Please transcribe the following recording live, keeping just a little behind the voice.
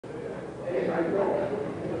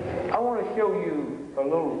I want to show you a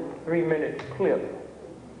little 3-minute clip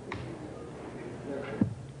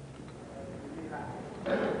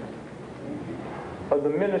of the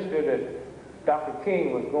minister that Dr.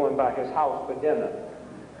 King was going by his house for dinner.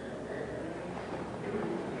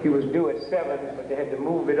 He was due at 7, but they had to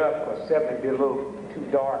move it up because 7 would be a little too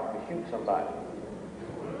dark to shoot somebody.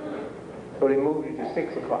 So they moved it to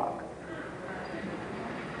 6 o'clock.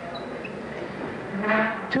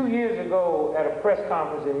 2 years ago at a press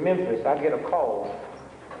conference in Memphis, I get a call.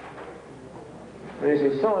 And they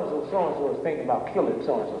said, so-and-so is thinking about killing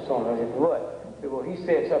so-and-so, so-and-so. I said, what? They said, well, he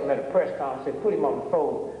said something at a press conference. I said, put him on the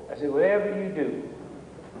phone. I said, whatever you do,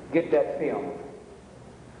 get that film.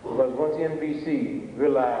 Because once NBC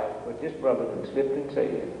realized what this brother had slipped and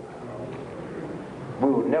said,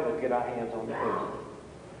 we will never get our hands on the film.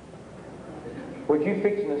 What you're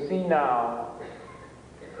fixing to see now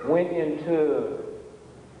went into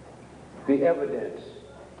the evidence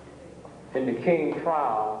in the King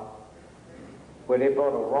trial where they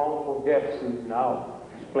brought a wrongful death suit, and I'll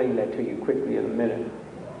explain that to you quickly in a minute.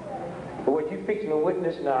 But what you're fixing to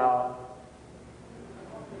witness now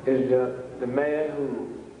is the man who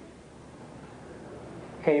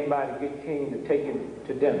came by to get King to take him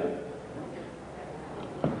to dinner.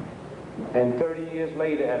 And 30 years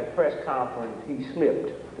later at a press conference, he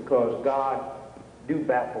slipped because God do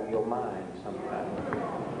baffle your mind sometimes.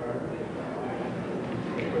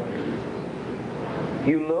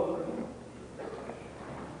 You look,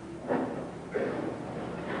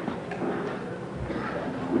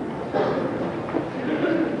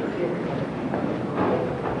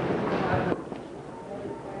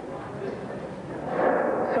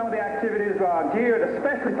 some of the activities are geared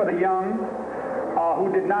especially for the young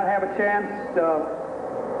who did not have a chance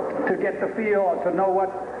to get the feel or to know what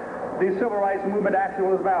the civil rights movement actually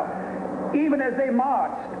was about. Even as they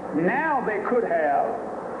marched, now they could have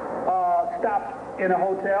stopped in a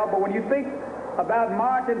hotel, but when you think about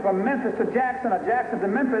marching from Memphis to Jackson or Jackson to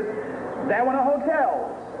Memphis, there were no hotels.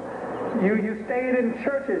 You stayed in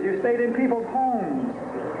churches, you stayed in people's homes,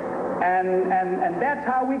 and that's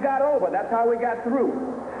how we got over, that's how we got through.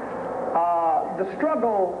 The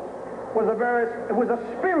struggle was a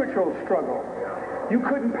spiritual struggle. You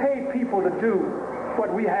couldn't pay people to do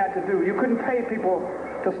what we had to do. You couldn't pay people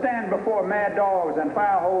to stand before mad dogs and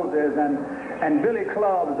fire hoses and billy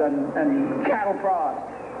clubs and cattle prods.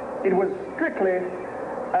 It was strictly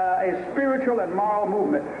a spiritual and moral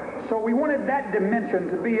movement. So we wanted that dimension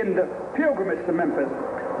to be in the pilgrimage to Memphis.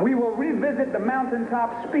 We will revisit the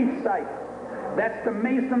mountaintop speech site. That's the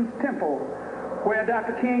Mason's Temple, where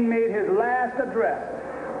Dr. King made his last address,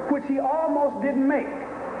 which he almost didn't make,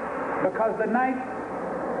 because the night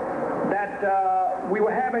that we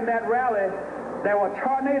were having that rally, there were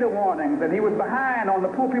tornado warnings, and he was behind on the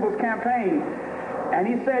Poor People's Campaign. And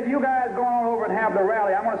he said, you guys go on over and have the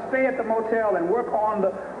rally. I'm going to stay at the motel and work on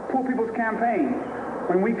the Poor People's Campaign.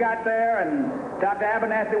 When we got there and Dr.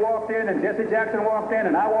 Abernathy walked in and Jesse Jackson walked in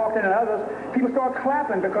and I walked in and others, people started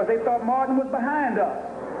clapping because they thought Martin was behind us.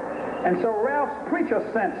 And so Ralph's preacher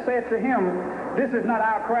said to him, this is not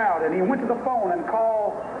our crowd. And he went to the phone and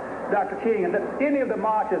called Dr. King. And any of the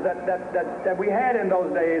marches that we had in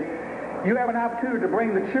those days, you have an opportunity to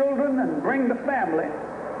bring the children and bring the family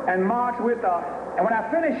and march with us. And when I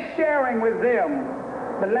finished sharing with them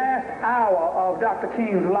the last hour of Dr.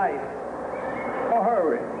 King's life, a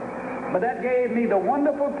hurry. But that gave me the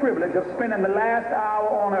wonderful privilege of spending the last hour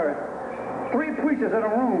on earth. 3 preachers in a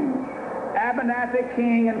room, Abernathy,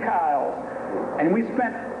 King, and Kyles. And we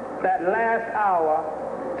spent that last hour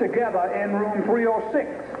together in room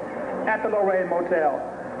 306 at the Lorraine Motel.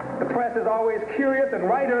 The press is always curious, and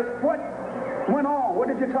writers, what went on? What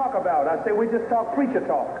did you talk about? I say, we just talk preacher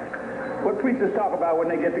talk. What preachers talk about when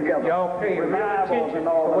they get together. Y'all pay real attention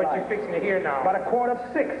to what you're fixing to hear now. About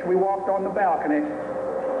 5:45, we walked on the balcony,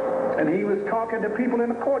 and he was talking to people in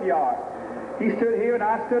the courtyard. He stood here and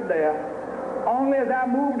I stood there. Only as I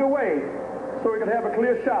moved away, so we could have a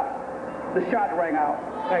clear shot, the shot rang out.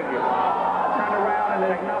 Thank you. I turned around and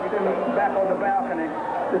then knocked him back on the balcony.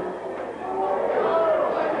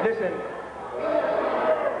 Listen.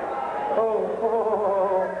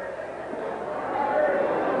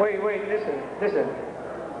 Wait, listen. Listen.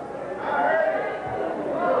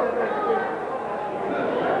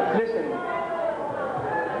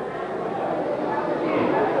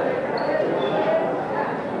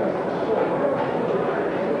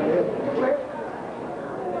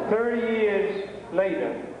 30 years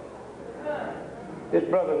later, this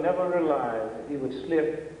brother never realized he would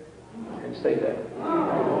slip and say that.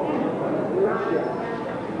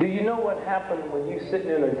 Do you know what happened when you're sitting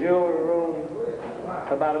in a jury room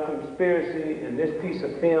about a conspiracy and this piece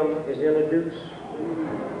of film is introduced,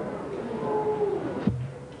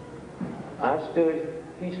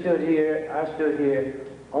 he stood here, I stood here,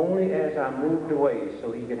 only as I moved away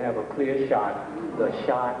so he could have a clear shot. The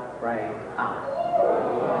shot rang out.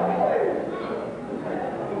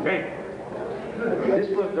 This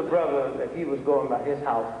was the brother that he was going by his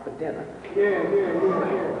house for dinner.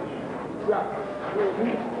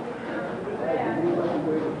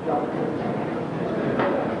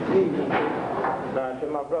 Now, to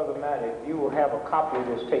my brother Matty, you will have a copy of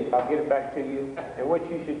this tape. I'll get it back to you. And what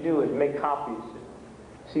you should do is make copies.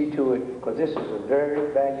 See to it, because this is a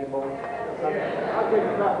very valuable.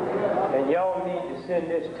 And y'all need to send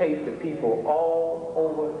this tape to people all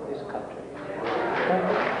over this country.